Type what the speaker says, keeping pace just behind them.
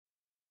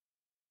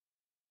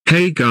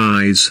Hey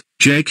guys,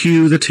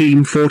 JQ the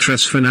Team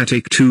Fortress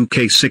Fanatic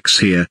 2K6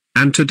 here,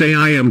 and today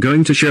I am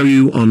going to show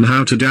you on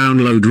how to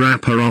download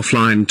Wrapper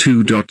Offline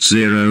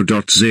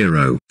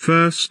 2.0.0.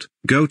 First,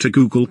 go to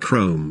Google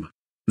Chrome.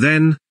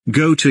 Then,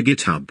 go to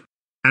GitHub.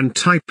 And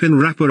type in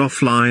Wrapper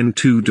Offline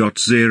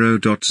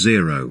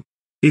 2.0.0.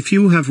 If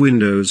you have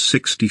Windows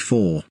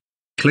 64,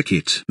 click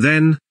it.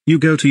 Then, you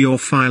go to your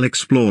File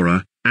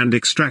Explorer, and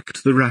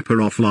extract the Wrapper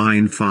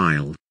Offline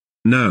file.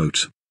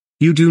 Note: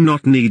 you do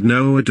not need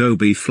no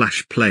Adobe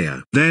Flash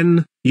Player.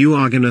 Then, you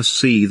are gonna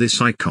see this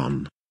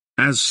icon.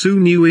 As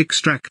soon you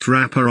extract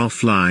Wrapper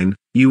Offline,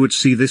 you would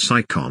see this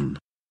icon.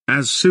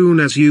 As soon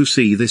as you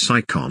see this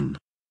icon,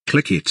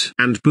 click it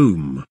and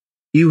boom.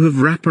 You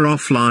have Wrapper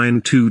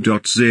Offline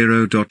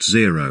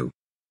 2.0.0.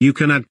 You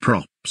can add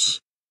props,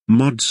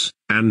 mods,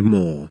 and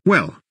more.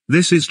 Well,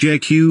 this is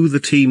JQ the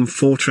Team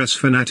Fortress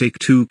Fanatic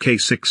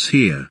 2K6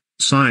 here,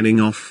 signing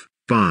off,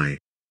 bye.